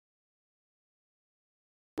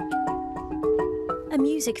A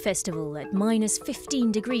music festival at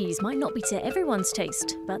 -15 degrees might not be to everyone's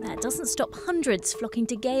taste, but that doesn't stop hundreds flocking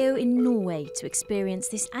to Geo in Norway to experience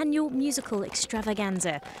this annual musical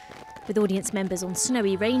extravaganza. With audience members on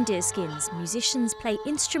snowy reindeer skins, musicians play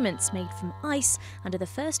instruments made from ice under the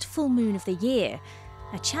first full moon of the year.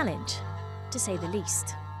 A challenge, to say the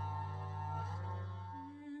least.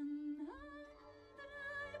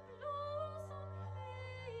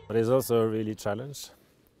 But it's also a really challenge,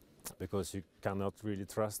 because you cannot really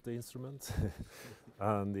trust the instrument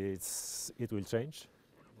and it will change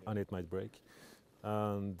and it might break,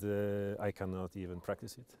 and I cannot even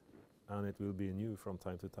practice it, and it will be new from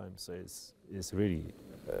time to time, so it's really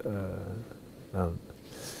a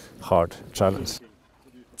hard challenge.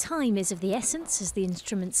 Time is of the essence, as the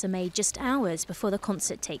instruments are made just hours before the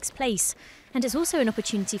concert takes place, and it's also an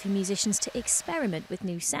opportunity for musicians to experiment with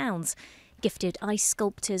new sounds. Gifted ice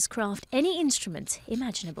sculptors craft any instrument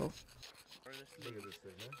imaginable.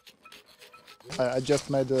 I just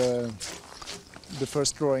made the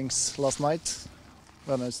first drawings last night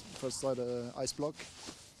when I first saw the ice block.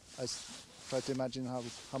 I tried to imagine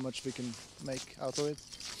how much we can make out of it.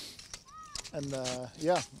 And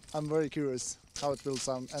yeah, I'm very curious how it will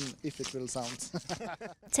sound and if it will sound.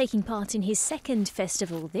 Taking part in his second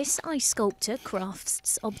festival, this ice sculptor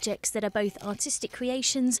crafts objects that are both artistic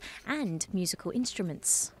creations and musical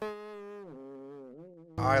instruments.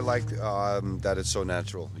 I like that it's so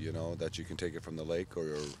natural, you know, that you can take it from the lake,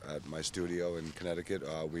 or at my studio in Connecticut,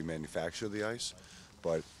 we manufacture the ice,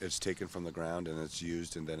 but it's taken from the ground and it's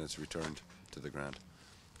used and then it's returned to the ground.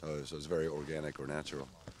 So it's very organic or natural.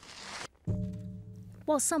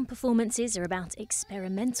 While some performances are about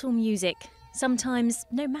experimental music, sometimes,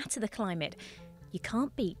 no matter the climate, you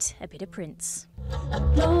can't beat a bit of Prince. I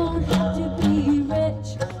don't have to be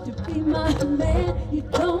rich to be my man. You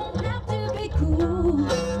don't have to be cool.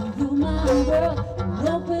 You're my world,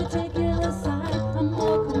 no particular side. I'm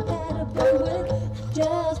more compatible with. I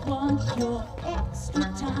just want your extra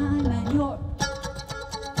time and your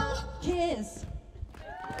kiss.